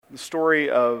The story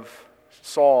of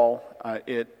Saul,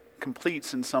 it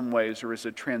completes in some ways, or is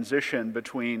a transition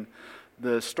between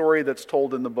the story that's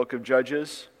told in the book of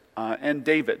Judges and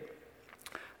David.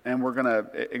 And we're going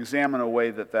to examine a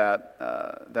way that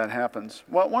happens.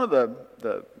 Well, one of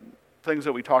the things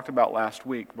that we talked about last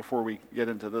week, before we get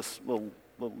into this little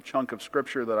chunk of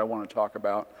scripture that I want to talk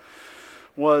about,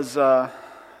 was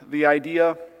the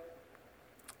idea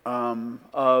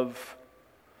of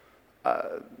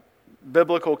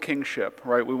biblical kingship,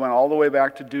 right? We went all the way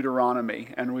back to Deuteronomy,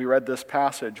 and we read this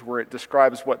passage where it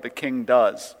describes what the king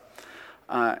does.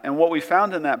 And what we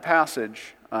found in that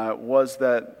passage was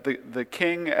that the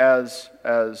king, as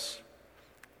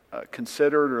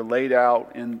considered or laid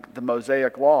out in the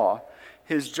Mosaic law,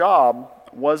 his job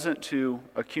wasn't to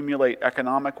accumulate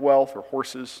economic wealth or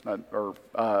horses or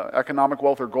economic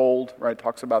wealth or gold, right?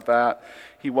 Talks about that.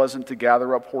 He wasn't to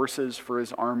gather up horses for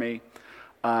his army.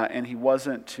 And he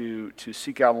wasn't to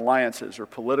seek out alliances or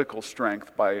political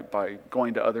strength by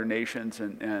going to other nations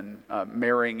and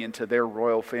marrying into their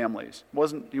royal families.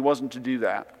 He wasn't to do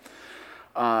that.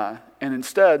 And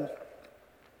instead,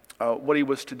 what he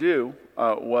was to do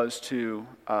was to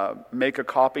make a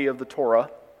copy of the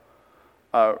Torah,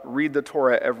 read the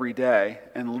Torah every day,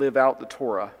 and live out the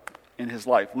Torah in his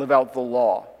life. Live out the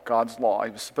law, God's law. He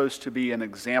was supposed to be an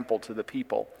example to the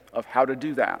people of how to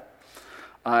do that.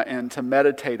 And to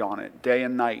meditate on it day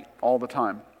and night, all the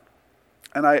time.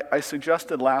 And I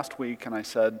suggested last week, and I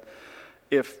said,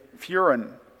 if you're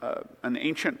an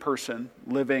ancient person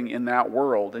living in that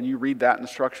world, and you read that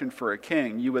instruction for a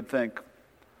king, you would think,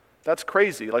 that's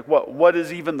crazy. Like, what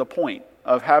is even the point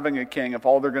of having a king if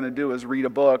all they're going to do is read a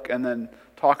book and then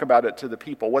talk about it to the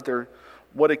people?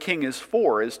 What a king is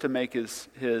for is to make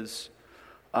his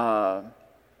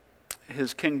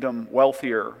kingdom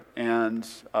wealthier and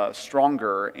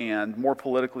stronger and more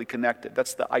politically connected.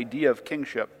 That's the idea of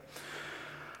kingship.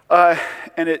 And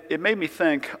it made me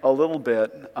think a little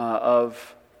bit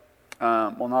of,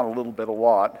 well, not a little bit, a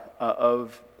lot,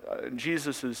 of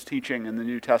Jesus' teaching in the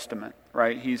New Testament,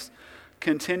 right? He's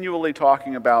continually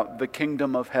talking about the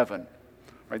kingdom of heaven,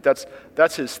 right?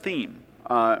 That's his theme.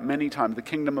 Many times, the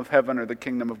kingdom of heaven or the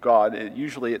kingdom of God,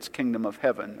 usually it's kingdom of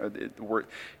heaven.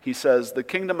 He says, the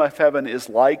kingdom of heaven is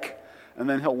like, and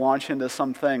then he'll launch into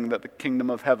something that the kingdom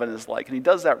of heaven is like. And he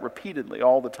does that repeatedly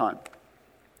all the time.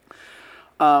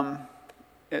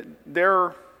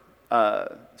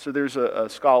 So there's a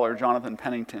scholar, Jonathan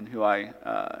Pennington, who he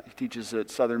teaches at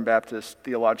Southern Baptist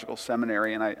Theological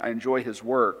Seminary, and I enjoy his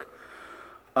work.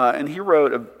 And he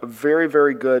wrote a very,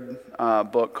 very good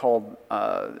book called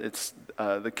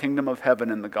The Kingdom of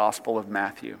Heaven in the Gospel of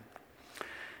Matthew.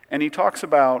 And he talks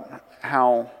about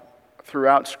how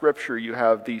throughout Scripture you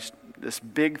have this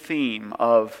big theme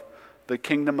of the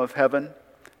kingdom of heaven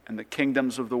and the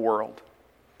kingdoms of the world,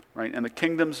 right? And the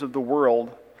kingdoms of the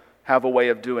world have a way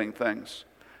of doing things.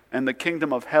 And the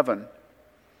kingdom of heaven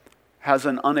has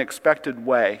an unexpected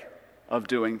way of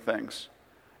doing things.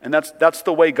 And that's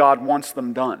the way God wants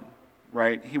them done,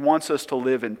 right? He wants us to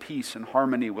live in peace and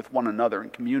harmony with one another in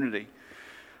community.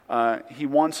 He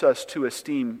wants us to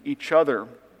esteem each other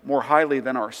more highly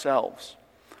than ourselves.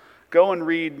 Go and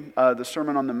read the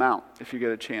Sermon on the Mount if you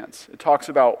get a chance. It talks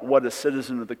about what a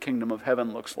citizen of the kingdom of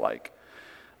heaven looks like.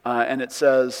 And it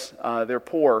says they're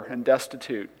poor and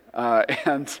destitute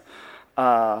and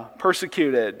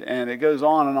persecuted, and it goes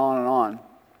on and on and on.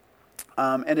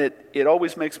 And it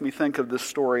always makes me think of this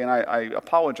story, and I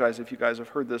apologize if you guys have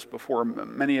heard this before.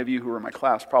 Many of you who are in my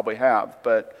class probably have,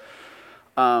 but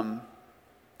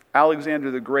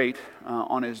Alexander the Great,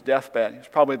 on his deathbed, he's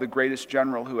probably the greatest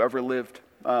general who ever lived.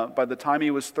 By the time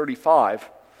he was 35,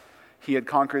 he had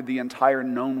conquered the entire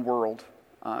known world.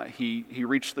 He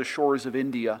reached the shores of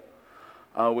India,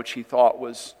 which he thought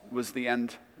was the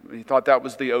end. He thought that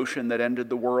was the ocean that ended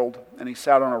the world, and he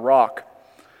sat on a rock.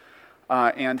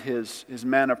 And his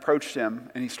men approached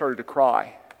him, and he started to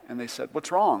cry. And they said,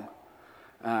 "What's wrong?"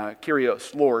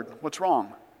 "Kyrios, Lord, what's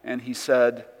wrong?" And he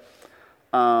said,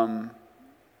 I'm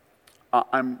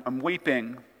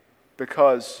weeping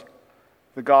because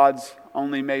the gods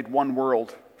only made one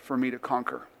world for me to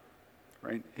conquer."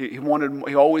 Right? He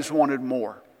always wanted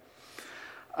more.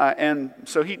 And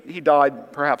so he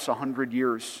died perhaps 100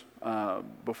 years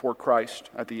before Christ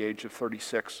at the age of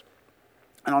 36.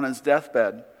 And on his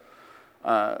deathbed,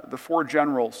 the four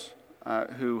generals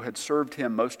who had served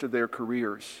him most of their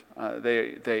careers,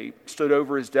 they stood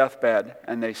over his deathbed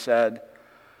and they said,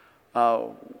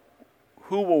 "Who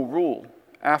will rule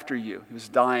after you?" He was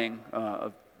dying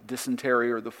of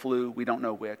dysentery or the flu, we don't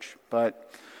know which,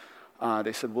 but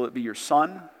they said, "Will it be your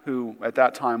son," who at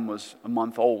that time was a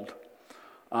month old,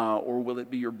 Or will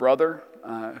it be your brother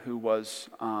who was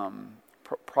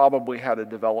probably had a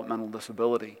developmental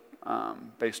disability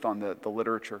based on the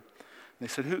literature? They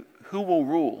said, who will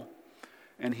rule?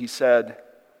 And he said,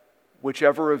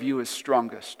 whichever of you is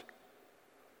strongest.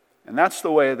 And that's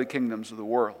the way of the kingdoms of the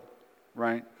world,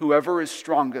 right? Whoever is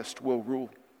strongest will rule.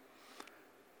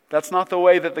 That's not the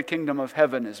way that the kingdom of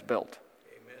heaven is built.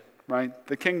 Amen. Right?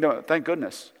 The kingdom, thank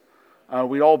goodness,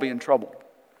 we'd all be in trouble.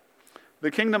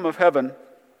 The kingdom of heaven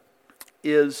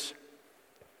is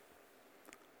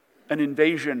an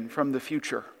invasion from the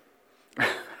future.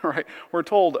 Right? We're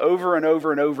told over and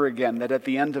over and over again that at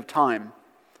the end of time,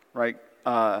 right,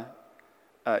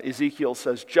 Ezekiel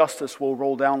says justice will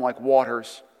roll down like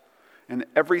waters and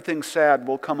everything sad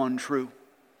will come untrue.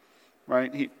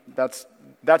 Right? That's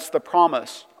the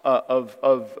promise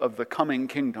of the coming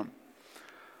kingdom.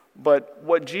 But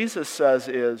what Jesus says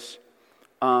is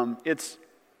it's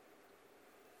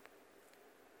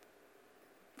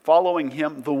following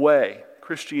him, the way,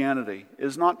 Christianity,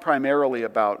 is not primarily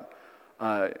about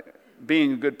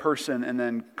being a good person and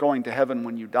then going to heaven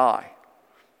when you die.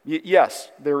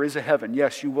 Yes, there is a heaven.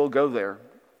 Yes, you will go there.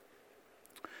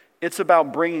 It's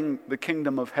about bringing the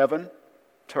kingdom of heaven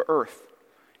to earth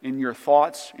in your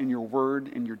thoughts, in your word,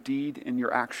 in your deed, in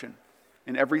your action,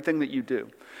 in everything that you do.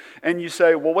 And you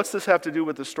say, well, what's this have to do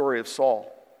with the story of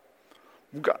Saul?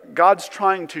 God's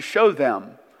trying to show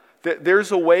them that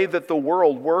there's a way that the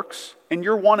world works, and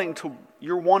you're wanting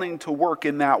to work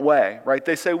in that way, right?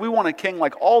 They say, we want a king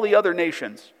like all the other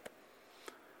nations.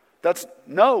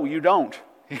 No, you don't.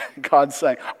 God's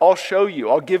saying, I'll show you,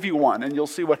 I'll give you one, and you'll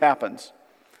see what happens.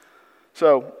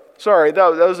 So, sorry, that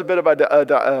was a bit of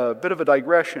a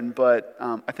digression, but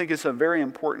I think it's a very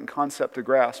important concept to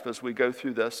grasp as we go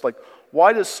through this. Like,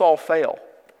 why does Saul fail?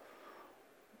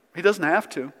 He doesn't have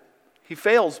to. He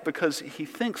fails because he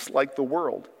thinks like the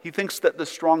world. He thinks that the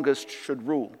strongest should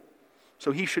rule.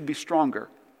 So he should be stronger.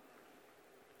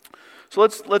 So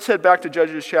let's head back to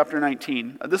Judges chapter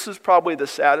 19. This is probably the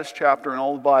saddest chapter in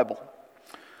all the Bible.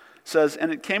 It says,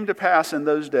 and it came to pass in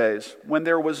those days, when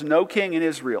there was no king in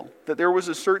Israel, that there was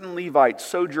a certain Levite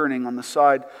sojourning on the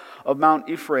side of Mount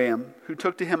Ephraim, who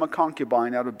took to him a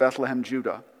concubine out of Bethlehem,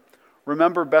 Judah.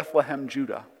 Remember Bethlehem,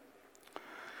 Judah.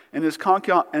 And his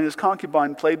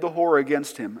concubine played the whore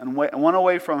against him, and went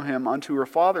away from him unto her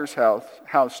father's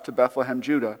house to Bethlehem,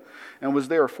 Judah, and was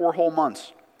there 4 whole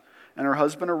months. And her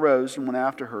husband arose and went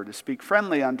after her to speak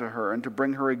friendly unto her, and to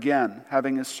bring her again,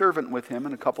 having his servant with him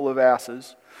and a couple of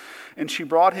asses. And she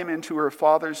brought him into her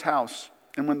father's house.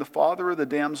 And when the father of the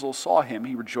damsel saw him,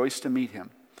 he rejoiced to meet him.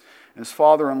 And his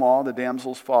father-in-law, the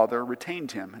damsel's father,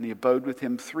 retained him, and he abode with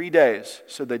him 3 days.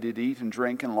 So they did eat and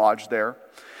drink and lodge there.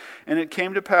 And it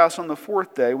came to pass on the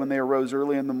 4th day, when they arose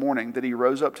early in the morning, that he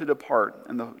rose up to depart.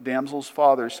 And the damsel's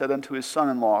father said unto his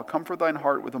son-in-law, comfort thine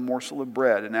heart with a morsel of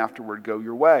bread, and afterward go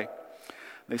your way.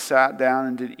 They sat down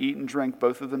and did eat and drink,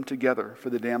 both of them together.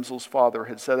 For the damsel's father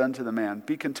had said unto the man,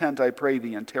 be content, I pray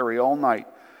thee, and tarry all night,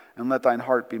 and let thine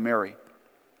heart be merry.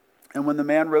 And when the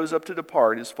man rose up to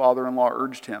depart, his father-in-law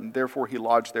urged him. Therefore he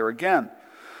lodged there again.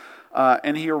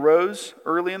 And he arose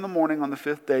early in the morning on the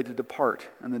 5th day to depart.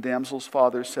 And the damsel's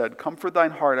father said, comfort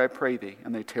thine heart, I pray thee.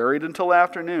 And they tarried until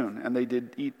afternoon, and they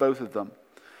did eat both of them.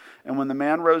 And when the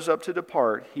man rose up to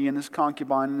depart, he and his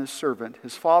concubine and his servant,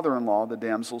 his father-in-law, the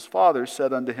damsel's father,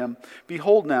 said unto him,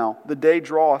 behold now, the day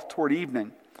draweth toward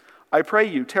evening. I pray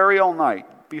you, tarry all night.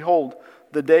 Behold,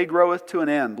 the day groweth to an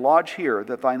end. Lodge here,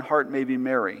 that thine heart may be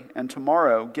merry. And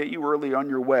tomorrow get you early on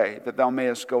your way, that thou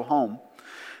mayest go home.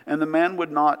 And the man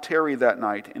would not tarry that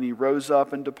night, and he rose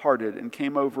up and departed, and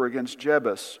came over against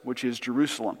Jebus, which is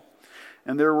Jerusalem.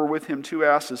 And there were with him 2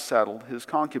 asses saddled. His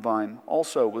concubine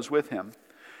also was with him.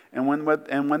 And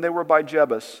when they were by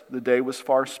Jebus, the day was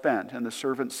far spent, and the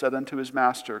servant said unto his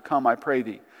master, come, I pray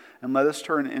thee, and let us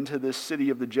turn into this city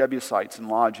of the Jebusites, and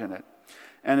lodge in it.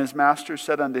 And his master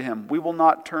said unto him, we will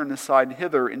not turn aside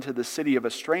hither into the city of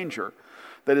a stranger,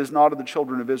 that is not of the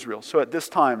children of Israel. So at this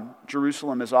time,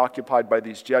 Jerusalem is occupied by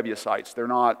these Jebusites. They're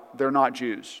not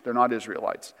Jews. They're not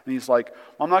Israelites. And he's like,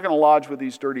 well, I'm not going to lodge with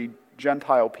these dirty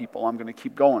Gentile people. I'm going to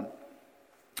keep going.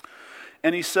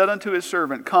 And he said unto his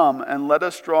servant, come, and let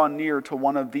us draw near to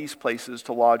one of these places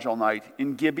to lodge all night,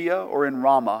 in Gibeah or in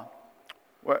Ramah.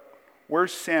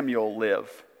 Where's Samuel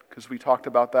live? Because we talked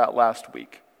about that last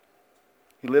week.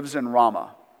 He lives in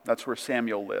Ramah. That's where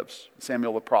Samuel lives,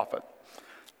 Samuel the prophet.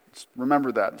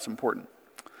 Remember that, it's important.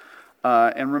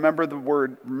 And remember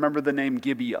the name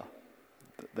Gibeah,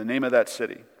 the name of that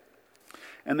city.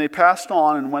 And they passed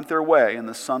on and went their way, and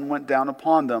the sun went down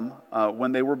upon them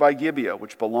when they were by Gibeah,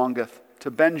 which belongeth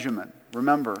to Benjamin.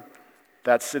 Remember,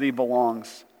 that city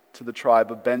belongs to the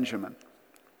tribe of Benjamin.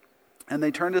 And they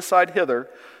turned aside hither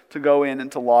to go in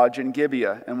and to lodge in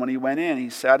Gibeah. And when he went in, he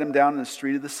sat him down in the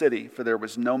street of the city, for there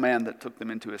was no man that took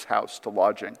them into his house to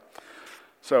lodging.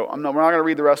 So we're not going to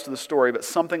read the rest of the story, but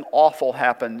something awful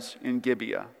happens in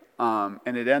Gibeah.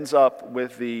 And it ends up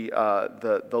with the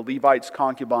Levite's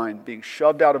concubine being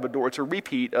shoved out of a door. It's a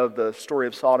repeat of the story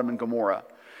of Sodom and Gomorrah.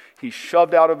 He's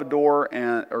shoved out of a door,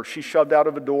 she's shoved out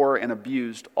of a door and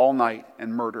abused all night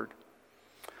and murdered.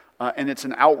 And it's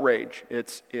an outrage.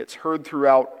 It's heard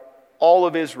throughout all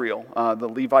of Israel. The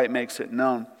Levite makes it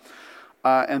known.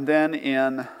 And then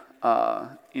in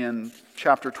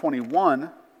chapter 21,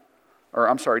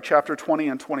 chapter 20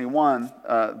 and 21,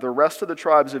 the rest of the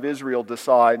tribes of Israel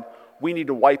decide we need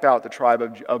to wipe out the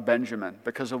tribe of Benjamin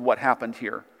because of what happened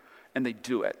here. And they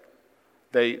do it.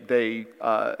 They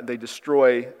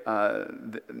destroy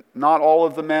not all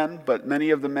of the men, but many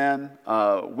of the men,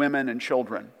 women, and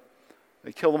children.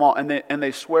 They kill them all, and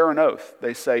they swear an oath.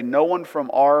 They say, no one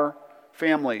from our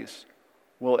families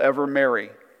will ever marry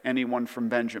anyone from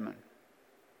Benjamin.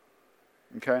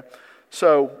 Okay?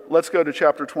 So let's go to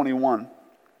chapter 21,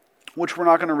 which we're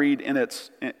not going to read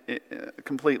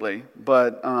completely,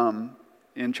 but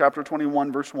in chapter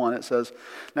 21, verse 1, it says,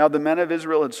 Now the men of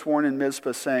Israel had sworn in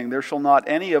Mizpah, saying, There shall not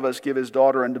any of us give his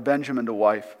daughter unto Benjamin to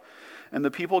wife. And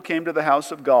the people came to the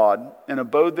house of God, and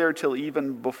abode there till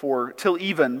even before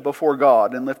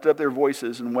God, and lifted up their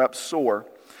voices, and wept sore,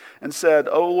 and said,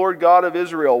 O Lord God of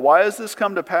Israel, why has this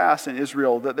come to pass in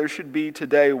Israel, that there should be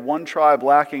today one tribe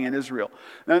lacking in Israel?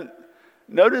 Now,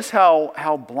 notice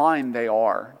how blind they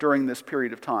are during this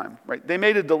period of time. Right? They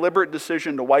made a deliberate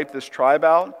decision to wipe this tribe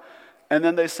out, and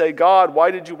then they say, God,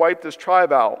 why did you wipe this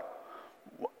tribe out?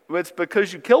 It's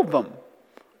because you killed them.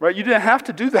 Right? You didn't have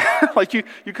to do that. Like you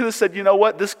could have said, you know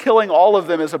what, this killing all of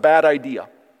them is a bad idea.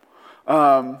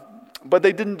 But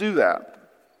they didn't do that.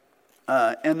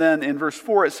 And then in verse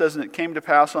 4 it says, And it came to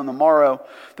pass on the morrow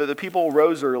that the people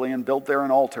rose early and built there an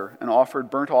altar and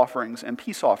offered burnt offerings and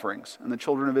peace offerings. And the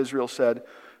children of Israel said,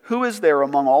 Who is there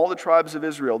among all the tribes of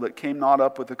Israel that came not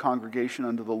up with the congregation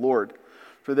unto the Lord?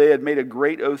 For they had made a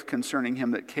great oath concerning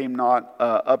him that came not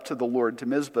up to the Lord to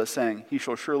Mizpah, saying, He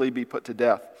shall surely be put to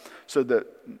death. So that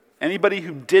anybody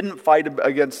who didn't fight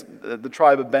against the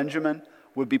tribe of Benjamin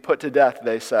would be put to death,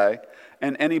 they say.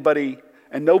 And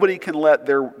nobody can let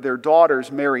their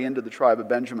daughters marry into the tribe of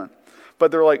Benjamin.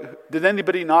 But they're like, did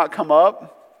anybody not come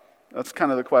up? That's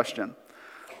kind of the question.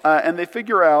 And they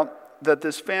figure out that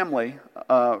this family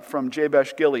from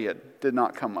Jabesh Gilead did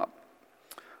not come up.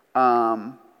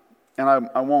 And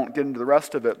I won't get into the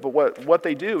rest of it, but what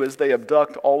they do is they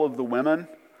abduct all of the women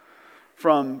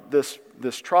from this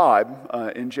tribe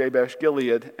in Jabesh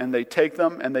Gilead, and they take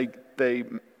them and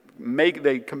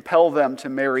they compel them to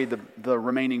marry the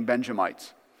remaining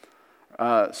Benjamites,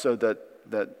 so that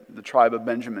the tribe of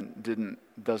Benjamin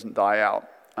doesn't die out.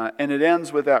 And it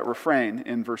ends with that refrain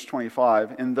in verse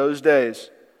 25. In those days,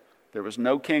 there was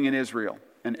no king in Israel,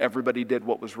 and everybody did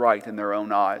what was right in their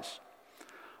own eyes.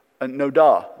 No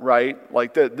duh, right?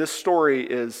 Like this story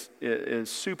is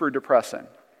super depressing.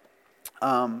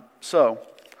 So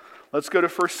let's go to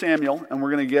 1 Samuel, and we're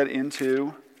going to get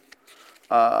into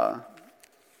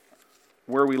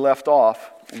where we left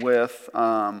off with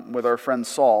our friend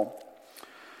Saul.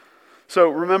 So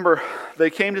remember, they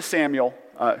came to Samuel,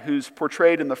 who's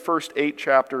portrayed in the first 7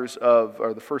 chapters of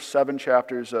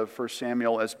 1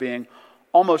 Samuel as being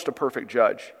almost a perfect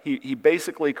judge. He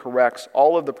basically corrects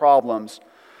all of the problems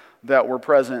that were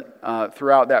present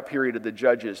throughout that period of the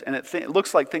judges. And it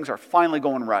looks like things are finally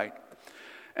going right.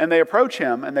 And they approach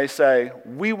him and they say,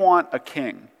 we want a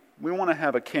king. We want to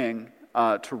have a king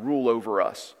to rule over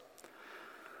us.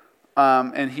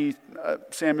 And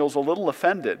Samuel's a little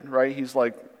offended, right? He's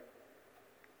like,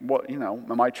 what,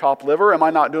 am I chopped liver? Am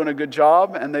I not doing a good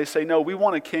job? And they say, no, we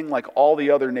want a king like all the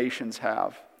other nations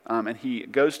have. And he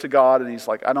goes to God and he's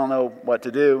like, I don't know what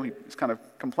to do. He's kind of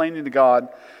complaining to God.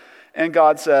 And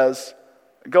God says,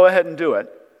 go ahead and do it.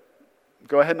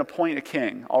 Go ahead and appoint a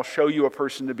king. I'll show you a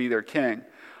person to be their king.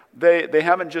 They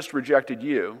haven't just rejected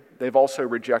you. They've also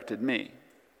rejected me.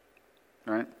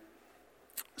 Right?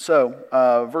 So,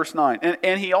 verse 9.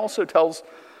 And he also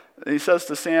he says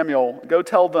to Samuel, go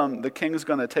tell them the king's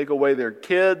going to take away their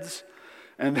kids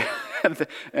and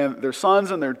their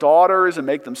sons and their daughters and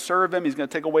make them serve him. He's going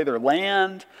to take away their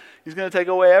land. He's going to take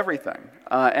away everything.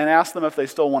 And ask them if they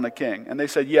still want a king. And they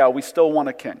said, yeah, we still want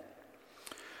a king.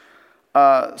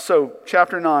 So,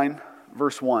 chapter 9,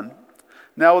 verse 1.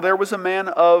 Now there was a man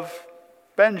of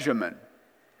Benjamin.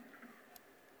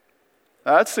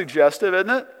 That's suggestive, isn't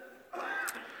it?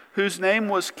 Whose name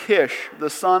was Kish, the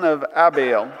son of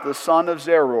Abiel, the son of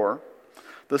Zeror,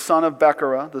 the son of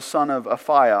Becherah, the son of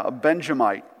Aphiah, a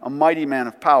Benjamite, a mighty man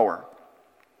of power.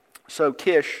 So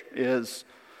Kish is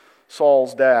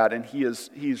Saul's dad, and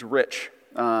he's rich.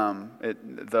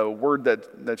 The word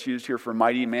that's used here for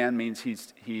mighty man means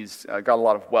he's got a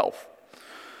lot of wealth,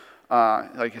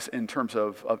 like in terms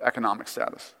of economic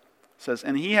status. It says,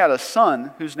 and he had a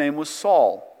son whose name was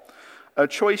Saul, a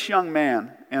choice young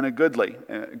man and a goodly.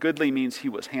 Goodly means he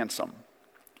was handsome.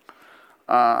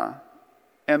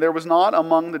 And there was not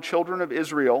among the children of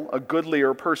Israel a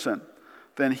goodlier person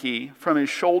than he. From his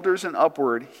shoulders and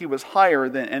upward, he was higher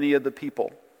than any of the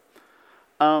people.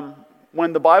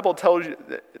 When the Bible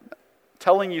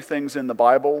telling you things in the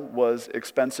Bible was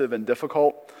expensive and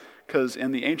difficult, because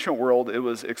in the ancient world it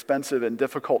was expensive and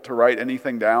difficult to write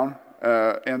anything down.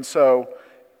 And so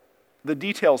the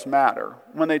details matter.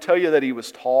 When they tell you that he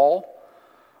was tall,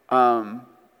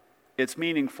 it's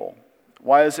meaningful.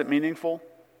 Why is it meaningful?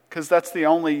 Because that's the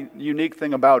only unique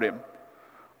thing about him.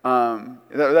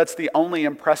 That's the only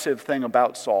impressive thing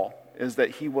about Saul, is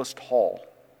that he was tall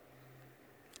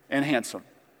and handsome.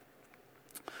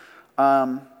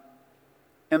 And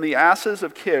the asses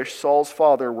of Kish, Saul's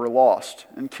father, were lost.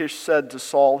 And Kish said to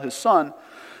Saul, his son,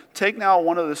 take now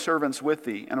one of the servants with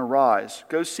thee, and arise,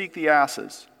 go seek the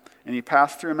asses. And he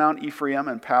passed through Mount Ephraim,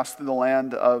 and passed through the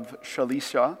land of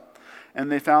Shalisha, and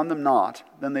they found them not.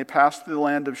 Then they passed through the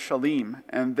land of Shalim,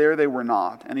 and there they were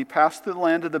not. And he passed through the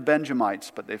land of the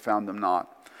Benjamites, but they found them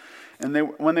not.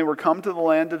 And when they were come to the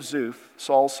land of Zuph,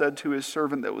 Saul said to his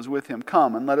servant that was with him,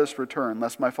 come, and let us return,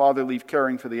 lest my father leave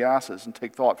caring for the asses, and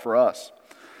take thought for us.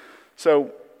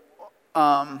 So,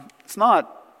 it's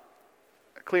not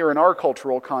clear in our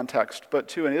cultural context, but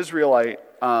to an Israelite,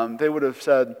 they would have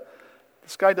said,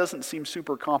 this guy doesn't seem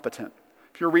super competent.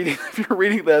 If you're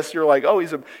reading this, you're like, oh,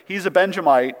 he's a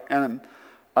Benjamite. And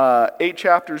 8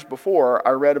 chapters before,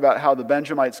 I read about how the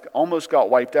Benjamites almost got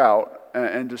wiped out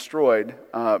and destroyed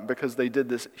because they did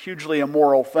this hugely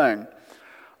immoral thing.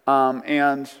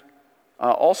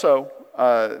 Also,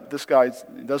 this guy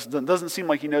doesn't seem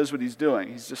like he knows what he's doing.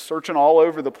 He's just searching all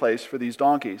over the place for these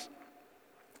donkeys,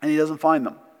 and he doesn't find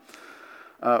them.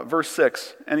 Verse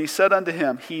 6, and he said unto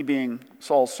him, he being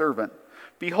Saul's servant,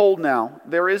 behold now,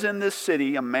 there is in this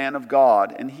city a man of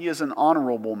God, and he is an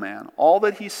honorable man. All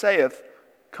that he saith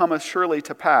cometh surely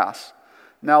to pass.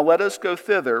 Now let us go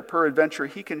thither, peradventure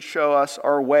he can show us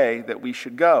our way that we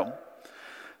should go.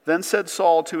 Then said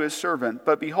Saul to his servant,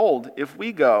 but behold, if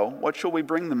we go, what shall we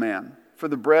bring the man? For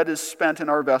the bread is spent in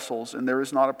our vessels, and there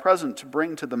is not a present to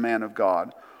bring to the man of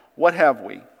God. What have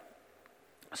we?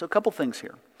 So a couple things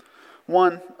here.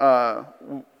 One,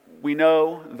 we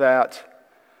know that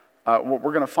we're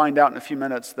going to find out in a few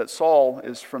minutes that Saul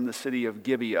is from the city of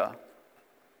Gibeah,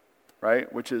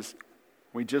 right? Which is,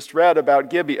 we just read about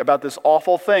Gibeah, about this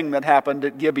awful thing that happened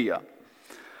at Gibeah.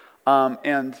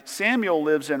 And Samuel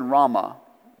lives in Ramah,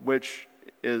 which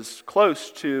is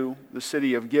close to the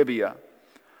city of Gibeah,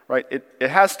 right? It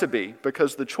has to be,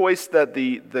 because the choice that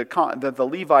the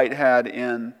Levite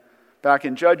had back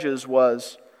in Judges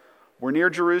was, we're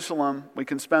near Jerusalem, we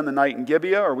can spend the night in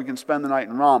Gibeah, or we can spend the night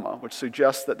in Ramah, which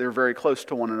suggests that they're very close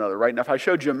to one another, right? Now, if I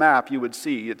showed you a map, you would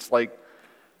see it's like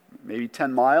maybe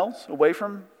 10 miles away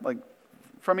from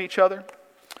each other.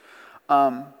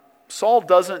 Saul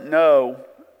doesn't know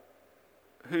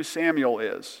who Samuel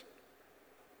is.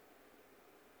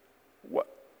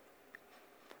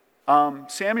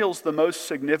 Samuel's the most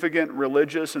significant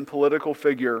religious and political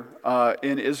figure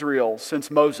in Israel since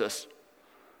Moses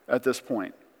at this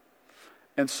point.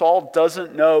 And Saul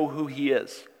doesn't know who he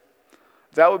is.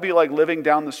 That would be like living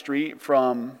down the street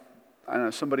from,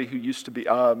 somebody who used to be,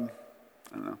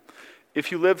 if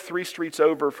you lived 3 streets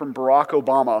over from Barack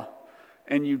Obama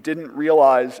and you didn't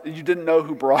know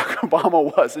who Barack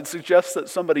Obama was, it suggests that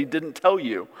somebody didn't tell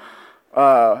you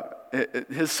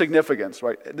his significance,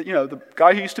 right? The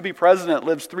guy who used to be president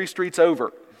lives 3 streets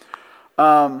over.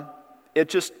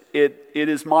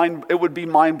 It would be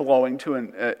mind-blowing to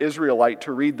an Israelite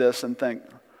to read this and think,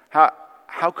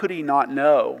 how could he not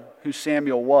know who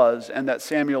Samuel was and that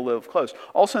Samuel lived close?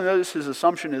 Also notice his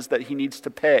assumption is that he needs to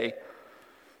pay.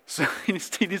 So he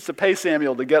needs to pay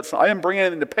Samuel to get some. I didn't bring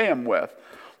anything to pay him with.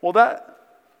 Well,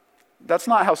 that's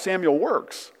not how Samuel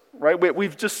works, right?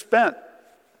 We've just spent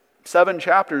 7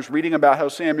 chapters reading about how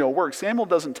Samuel works. Samuel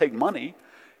doesn't take money.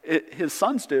 His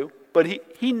sons do, but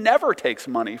he never takes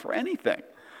money for anything.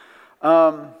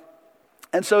 And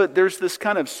so there's this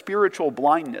kind of spiritual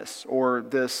blindness, or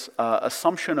this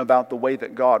assumption about the way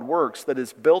that God works that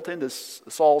is built into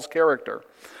Saul's character.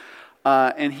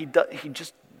 And he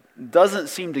just doesn't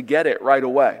seem to get it right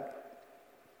away.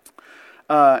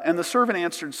 And the servant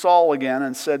answered Saul again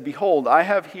and said, Behold, I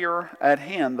have here at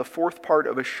hand the fourth part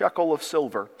of a shekel of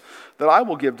silver, that I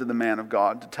will give to the man of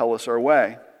God to tell us our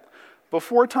way.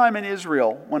 Before time in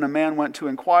Israel, when a man went to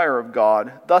inquire of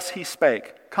God, thus he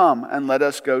spake, Come, and let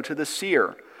us go to the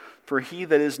seer. For he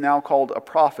that is now called a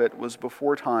prophet was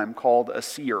before time called a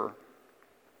seer.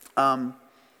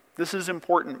 This is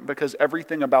important because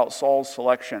everything about Saul's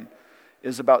selection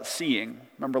is about seeing.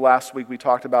 Remember last week we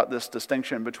talked about this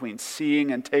distinction between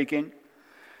seeing and taking,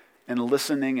 and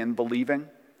listening and believing.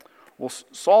 Well,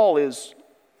 Saul is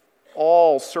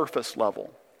all surface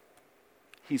level.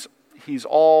 He's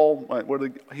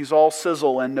all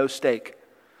sizzle and no steak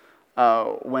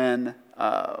when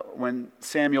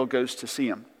Samuel goes to see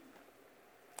him.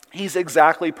 He's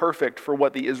exactly perfect for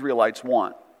what the Israelites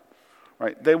want.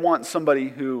 Right? They want somebody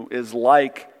who is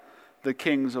like the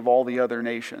kings of all the other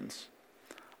nations.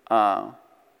 And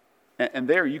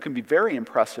there you can be very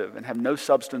impressive and have no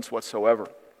substance whatsoever.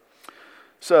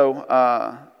 So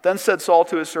then said Saul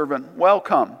to his servant, Well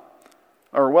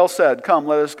said, come,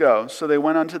 let us go. So they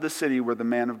went unto the city where the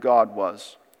man of God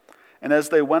was. And as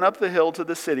they went up the hill to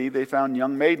the city, they found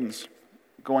young maidens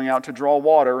going out to draw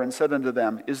water, and said unto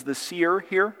them, Is the seer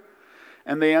here?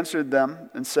 And they answered them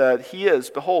and said, He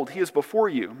is. Behold, he is before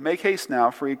you. Make haste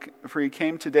now, for he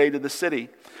came today to the city.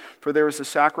 For there is a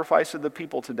sacrifice of the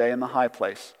people today in the high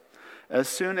place. As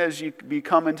soon as ye be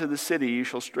come into the city, ye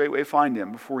shall straightway find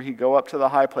him, before he go up to the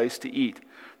high place to eat.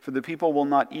 For the people will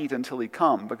not eat until he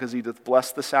come, because he doth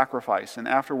bless the sacrifice, and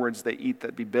afterwards they eat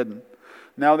that be bidden.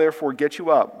 Now therefore get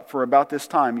you up, for about this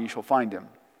time ye shall find him.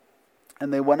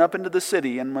 And they went up into the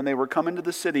city, and when they were come into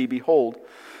the city, behold,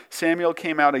 Samuel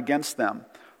came out against them,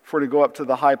 for to go up to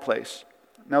the high place.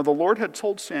 Now the Lord had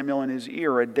told Samuel in his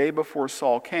ear a day before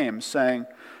Saul came, saying,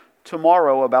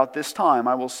 Tomorrow about this time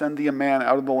I will send thee a man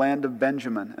out of the land of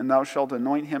Benjamin, and thou shalt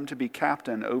anoint him to be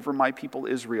captain over my people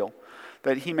Israel,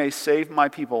 that he may save my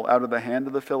people out of the hand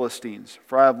of the Philistines.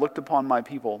 For I have looked upon my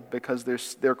people, because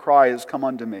their cry is come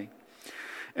unto me.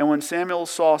 And when Samuel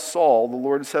saw Saul, the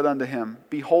Lord said unto him,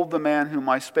 Behold the man whom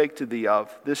I spake to thee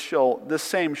of, this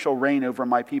same shall reign over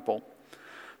my people.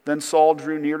 Then Saul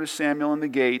drew near to Samuel in the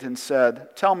gate and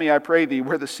said, Tell me, I pray thee,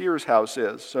 where the seer's house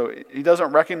is. So he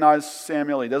doesn't recognize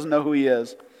Samuel, he doesn't know who he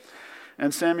is.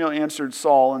 And Samuel answered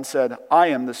Saul and said, I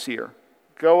am the seer.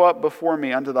 Go up before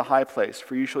me unto the high place,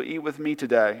 for you shall eat with me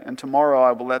today, and tomorrow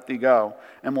I will let thee go,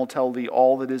 and will tell thee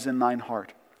all that is in thine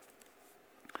heart.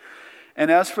 And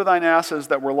as for thine asses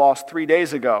that were lost 3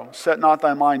 days ago, set not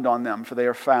thy mind on them, for they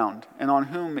are found. And on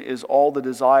whom is all the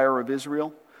desire of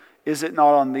Israel? Is it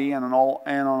not on thee and on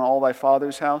all thy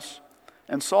father's house?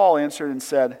 And Saul answered and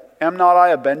said, Am not I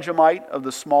a Benjamite of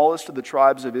the smallest of the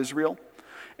tribes of Israel?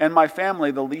 And my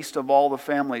family the least of all the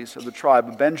families of the tribe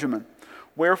of Benjamin.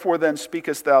 Wherefore then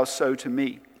speakest thou so to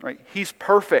me? Right? He's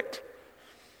perfect.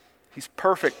 He's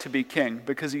perfect to be king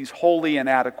because he's holy and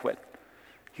adequate.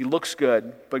 He looks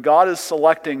good, but God is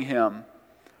selecting him,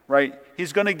 right?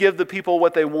 He's going to give the people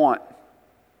what they want.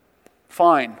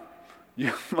 Fine.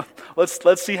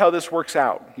 Let's see how this works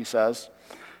out, he says.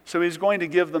 So he's going to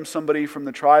give them somebody from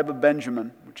the tribe of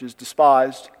Benjamin, which is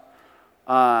despised,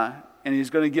 and he's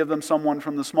going to give them someone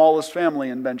from the smallest family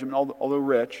in Benjamin, although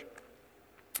rich.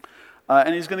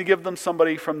 And he's going to give them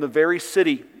somebody from the very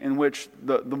city in which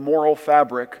the moral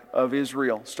fabric of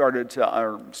Israel started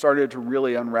to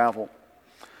really unravel.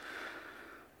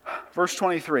 Verse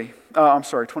 22.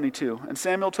 And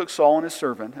Samuel took Saul and his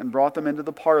servant and brought them into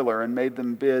the parlor and made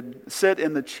them sit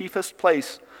in the chiefest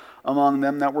place among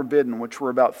them that were bidden, which were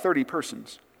about 30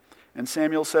 persons. And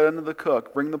Samuel said unto the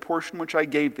cook, Bring the portion which I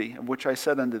gave thee, of which I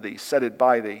said unto thee, set it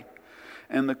by thee.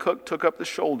 And the cook took up the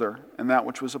shoulder and that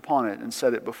which was upon it and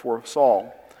set it before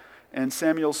Saul. And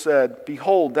Samuel said,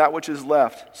 Behold, that which is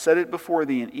left, set it before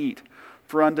thee and eat.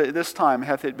 For unto this time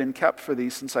hath it been kept for thee,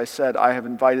 since I said, I have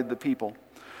invited the people.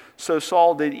 So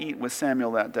Saul did eat with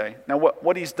Samuel that day. Now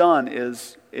what he's done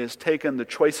is taken the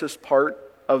choicest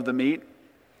part of the meat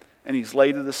and he's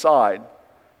laid it aside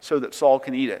so that Saul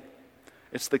can eat it.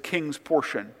 It's the king's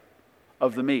portion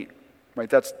of the meat, right?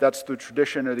 That's the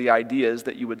tradition or the idea is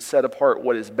that you would set apart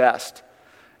what is best,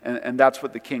 and that's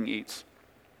what the king eats.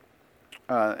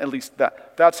 At least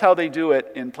that's how they do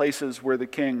it in places where the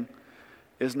king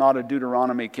is not a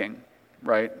Deuteronomy king,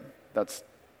 right? That's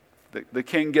the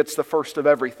king gets the first of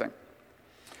everything.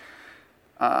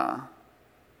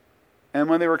 And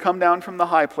when they were come down from the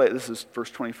high place, this is verse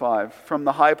 25, from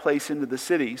the high place into the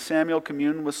city, Samuel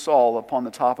communed with Saul upon the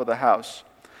top of the house.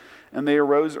 And they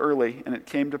arose early, and it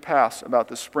came to pass about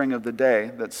the spring of the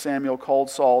day that Samuel called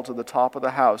Saul to the top of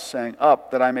the house, saying,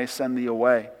 Up, that I may send thee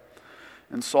away.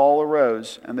 And Saul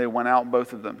arose, and they went out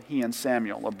both of them, he and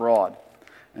Samuel, abroad.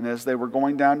 And as they were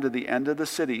going down to the end of the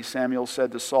city, Samuel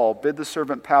said to Saul, "Bid the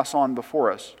servant pass on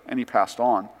before us." And he passed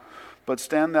on. "But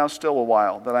stand thou still a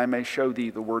while, that I may show thee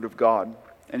the word of God."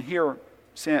 And here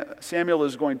Samuel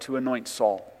is going to anoint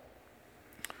Saul.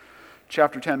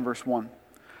 Chapter 10, verse 1.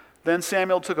 Then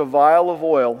Samuel took a vial of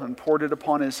oil and poured it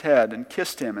upon his head and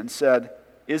kissed him and said,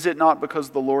 "Is it not because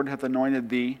the Lord hath anointed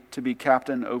thee to be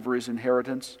captain over his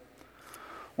inheritance?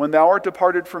 When thou art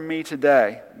departed from me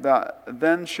today,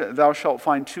 then thou shalt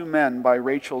find 2 men by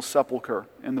Rachel's sepulchre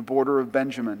in the border of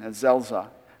Benjamin at Zelzah.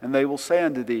 And they will say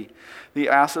unto thee, The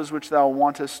asses which thou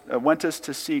wentest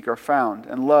to seek are found.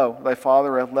 And lo, thy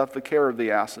father hath left the care of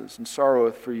the asses, and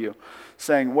sorroweth for you,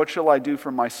 saying, What shall I do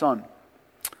for my son?"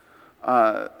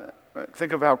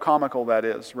 Think of how comical that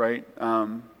is, right?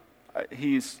 The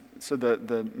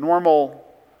normal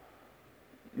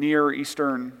Near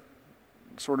Eastern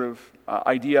sort of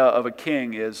idea of a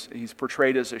king is he's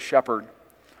portrayed as a shepherd.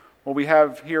 What we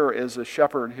have here is a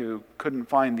shepherd who couldn't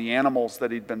find the animals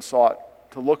that he'd been sought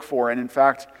to look for, and in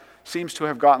fact seems to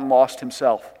have gotten lost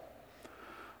himself.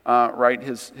 Right?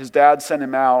 His dad sent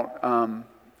him out.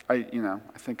 I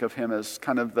think of him as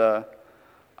kind of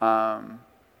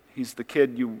he's the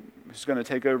kid who's going to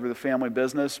take over the family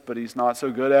business, but he's not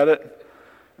so good at it,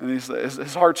 and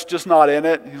his heart's just not in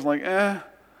it. He's like,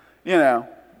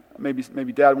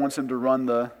 maybe dad wants him to run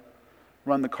the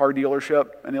car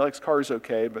dealership, and he likes cars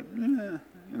okay, but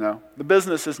the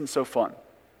business isn't so fun.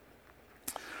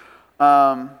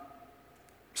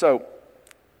 So,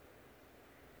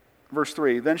 verse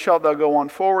 3, "Then shalt thou go on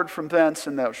forward from thence,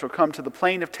 and thou shalt come to the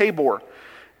plain of Tabor,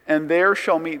 and there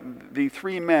shall meet thee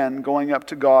 3 men going up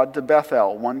to God to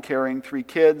Bethel, one carrying 3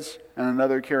 kids, and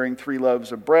another carrying 3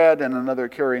 loaves of bread, and another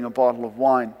carrying a bottle of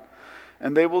wine.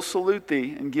 And they will salute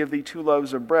thee, and give thee 2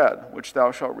 loaves of bread, which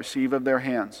thou shalt receive of their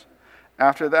hands.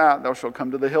 After that thou shalt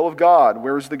come to the hill of God,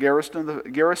 where is the garrison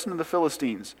of the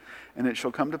Philistines. And it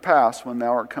shall come to pass, when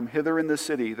thou art come hither in the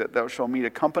city, that thou shalt meet a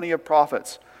company of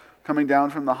prophets coming down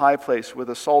from the high place with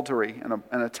a psaltery and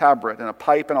a tabret and a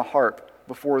pipe and a harp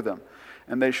before them.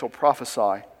 And they shall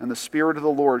prophesy, and the Spirit of the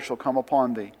Lord shall come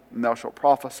upon thee, and thou shalt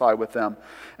prophesy with them,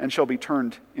 and shall be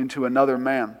turned into another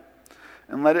man.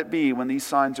 And let it be, when these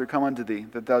signs are come unto thee,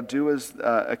 that thou do as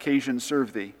occasion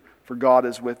serve thee, for God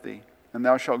is with thee. And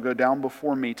thou shalt go down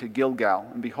before me to Gilgal,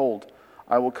 and behold,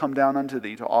 I will come down unto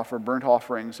thee to offer burnt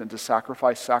offerings and to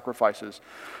sacrifice sacrifices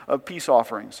of peace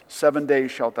offerings. 7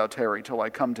 days shalt thou tarry till I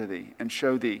come to thee, and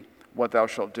show thee what thou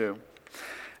shalt do."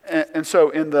 And so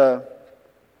in the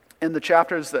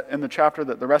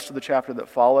rest of the chapter that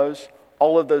follows,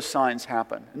 all of those signs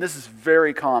happen. And this is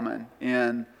very common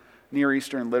in Near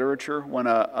Eastern literature when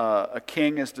a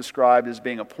king is described as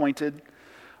being appointed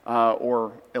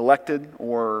or elected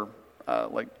or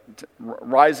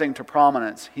rising to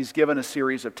prominence. He's given a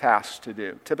series of tasks to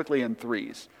do, typically in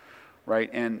 3s, right?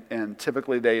 And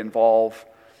typically they involve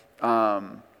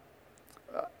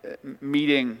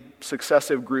meeting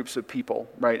successive groups of people,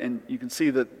 right? And you can see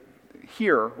that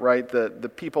here, right,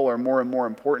 the people are more and more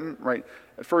important, right?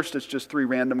 At first it's just 3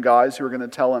 random guys who are going to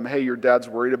tell him, "Hey, your dad's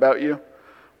worried about you,"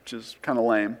 which is kind of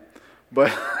lame.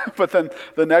 But then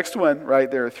the next one, right,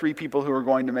 there are 3 people who are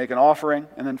going to make an offering.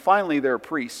 And then finally there are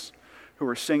priests who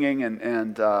are singing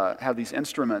and have these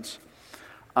instruments.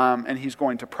 And he's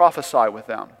going to prophesy with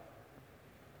them.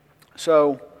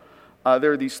 So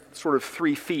there are these sort of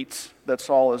 3 feats that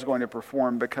Saul is going to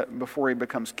perform before he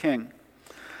becomes king.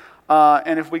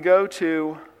 And if we go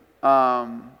to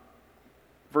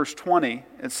verse 20,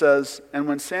 it says, "And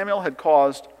when Samuel had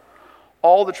caused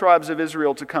all the tribes of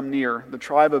Israel to come near, the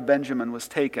tribe of Benjamin was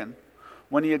taken.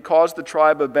 When he had caused the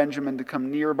tribe of Benjamin to come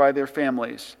near by their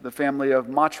families, the family of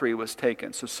Matri was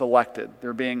taken," so selected.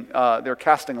 They're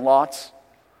casting lots,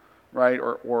 right?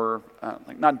 Or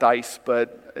not dice,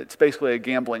 but it's basically a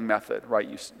gambling method, right?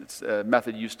 It's a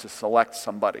method used to select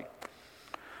somebody.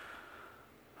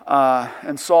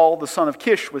 And Saul, the son of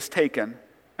Kish, was taken,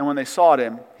 and when they sought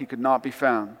him, he could not be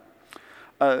found.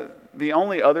 The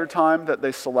only other time that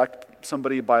they select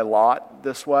somebody by lot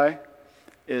this way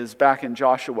is back in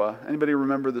Joshua. Anybody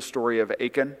remember the story of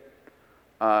Achan?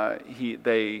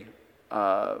 They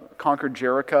conquered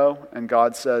Jericho, and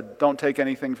God said, "Don't take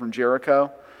anything from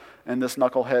Jericho." And this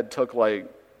knucklehead took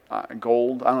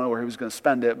gold. I don't know where he was going to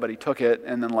spend it, but he took it,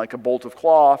 and then a bolt of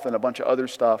cloth and a bunch of other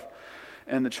stuff.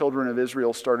 And the children of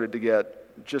Israel started to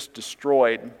get just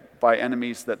destroyed by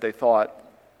enemies that they thought,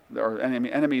 or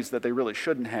enemies that they really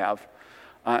shouldn't have.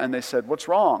 And they said, "What's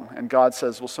wrong?" And God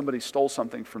says, "Well, somebody stole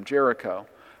something from Jericho."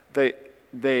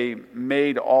 They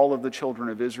made all of the children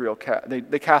of Israel,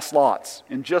 they cast lots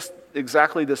in just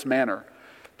exactly this manner.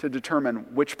 to determine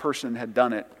which person had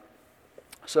done it.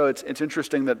 So it's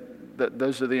interesting that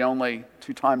those are the only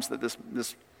two times that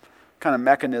this kind of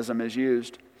mechanism is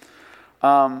used.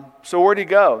 So where'd he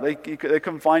go? They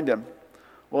couldn't find him.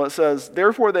 Well, it says,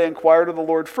 therefore they inquired of the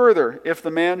Lord further, if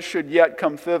the man should yet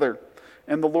come thither.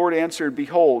 And the Lord answered,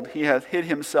 behold, he hath hid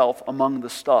himself among the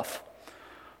stuff.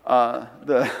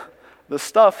 The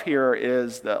stuff here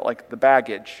is like the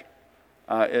baggage.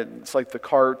 It's like the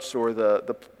carts or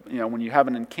the when you have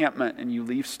an encampment and you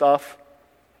leave stuff,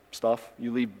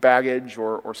 you leave baggage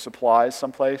or supplies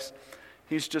someplace.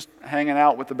 He's just hanging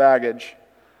out with the baggage.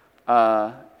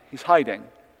 He's hiding.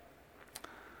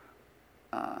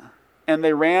 And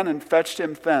they ran and fetched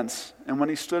him thence. And when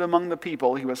he stood among the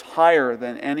people, he was higher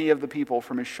than any of the people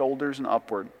from his shoulders and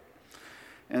upward.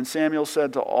 And Samuel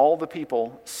said to all the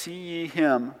people, see ye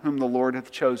him whom the Lord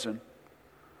hath chosen,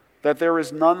 that there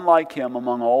is none like him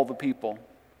among all the people.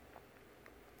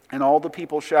 And all the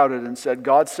people shouted and said,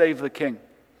 God save the king.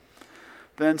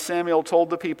 Then Samuel told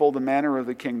the people the manner of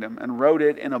the kingdom, and wrote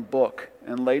it in a book,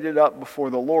 and laid it up before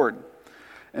the Lord.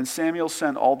 And Samuel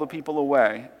sent all the people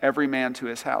away, every man to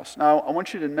his house. Now, I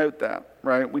want you to note that,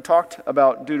 right? We talked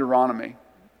about Deuteronomy,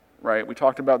 right? We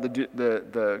talked about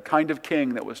the kind of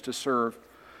king that was to serve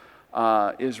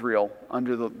Israel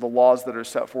under the laws that are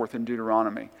set forth in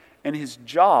Deuteronomy. And his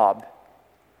job,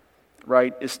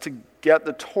 right, is to get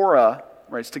the Torah,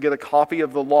 right, is to get a copy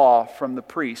of the law from the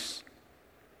priests,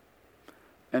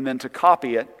 and then to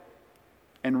copy it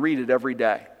and read it every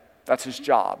day. That's his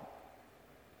job.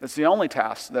 That's the only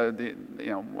task,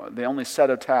 the only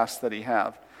set of tasks that he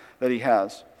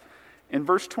has. In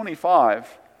verse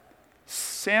 25,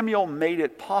 Samuel made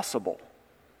it possible.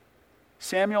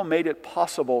 Samuel made it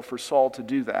possible for Saul to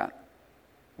do that,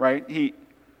 right? He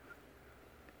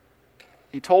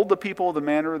told the people the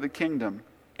manner of the kingdom,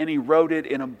 and he wrote it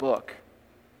in a book.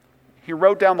 He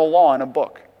wrote down the law in a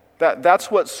book. That's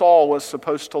what Saul was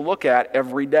supposed to look at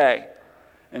every day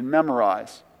and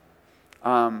memorize.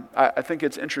 I think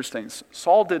it's interesting.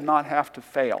 Saul did not have to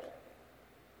fail.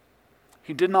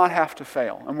 He did not have to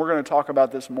fail. And we're going to talk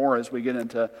about this more as we get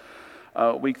into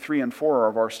week 3 and 4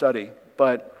 of our study.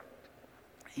 But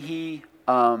he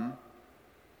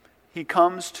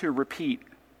comes to repeat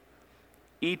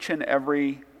each and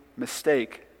every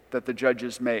mistake that the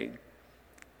judges made.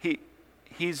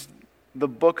 He's the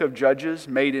book of Judges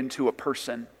made into a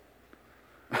person.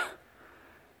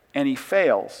 And he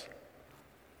fails.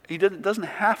 He doesn't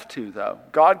have to, though.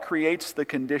 God creates the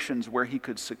conditions where he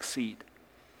could succeed.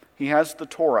 He has the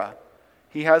Torah.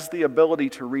 He has the ability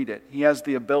to read it. He has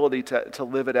the ability to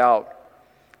live it out.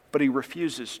 But he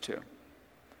refuses to.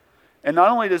 And not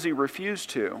only does he refuse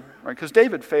to, right, because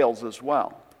David fails as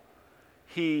well,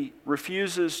 he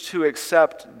refuses to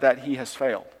accept that he has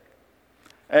failed.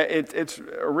 It's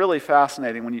really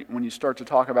fascinating when you start to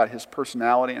talk about his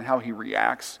personality and how he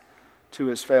reacts to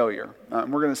his failure.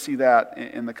 And we're going to see that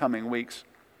in the coming weeks.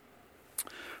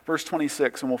 Verse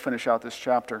 26, and we'll finish out this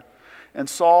chapter. And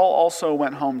Saul also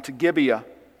went home to Gibeah,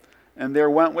 and there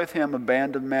went with him a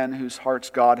band of men whose hearts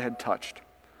God had touched.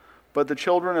 But the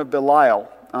children of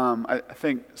Belial, I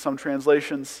think some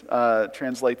translations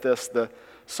translate this,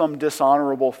 some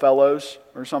dishonorable fellows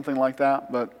or something like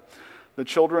that, but the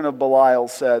children of Belial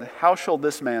said, how shall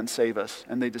this man save us?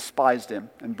 And they despised him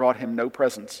and brought him no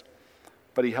presents,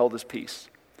 but he held his peace.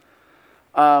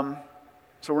 So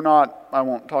I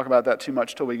won't talk about that too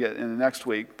much till we get into next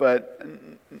week, but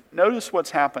notice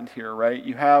what's happened here, right?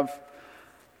 You have,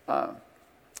 I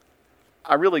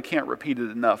really can't repeat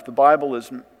it enough. The Bible is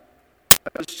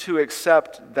to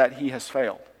accept that he has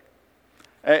failed.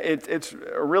 It's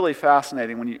really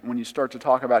fascinating when you start to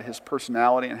talk about his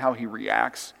personality and how he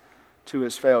reacts to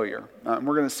his failure. And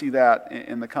we're going to see that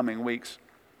in the coming weeks.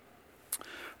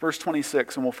 Verse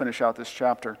 26, and we'll finish out this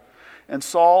chapter. And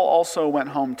Saul also went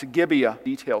home to Gibeah,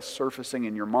 details surfacing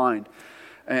in your mind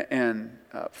and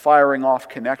firing off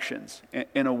connections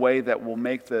in a way that will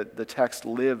make the text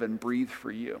live and breathe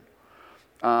for you.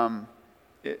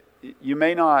 You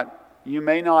may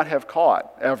not have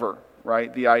caught ever,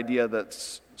 right, the idea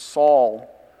that Saul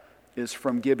is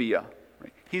from Gibeah.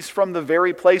 Right? He's from the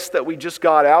very place that we just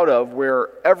got out of where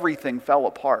everything fell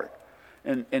apart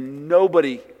and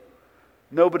nobody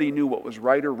knew what was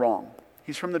right or wrong.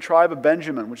 He's from the tribe of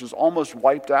Benjamin, which is almost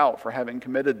wiped out for having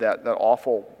committed the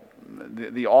awful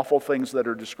things that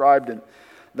are described in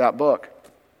that book.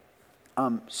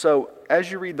 So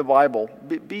as you read the Bible,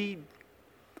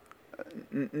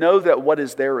 know that what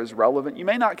is there is relevant. You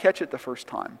may not catch it the first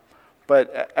time,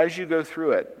 but as you go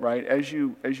through it, right, as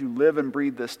you live and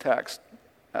breathe this text,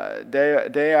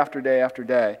 day after day after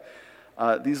day,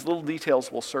 these little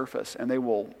details will surface, and they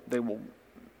will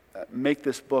make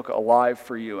this book alive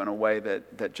for you in a way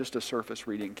that just a surface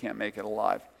reading can't make it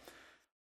alive.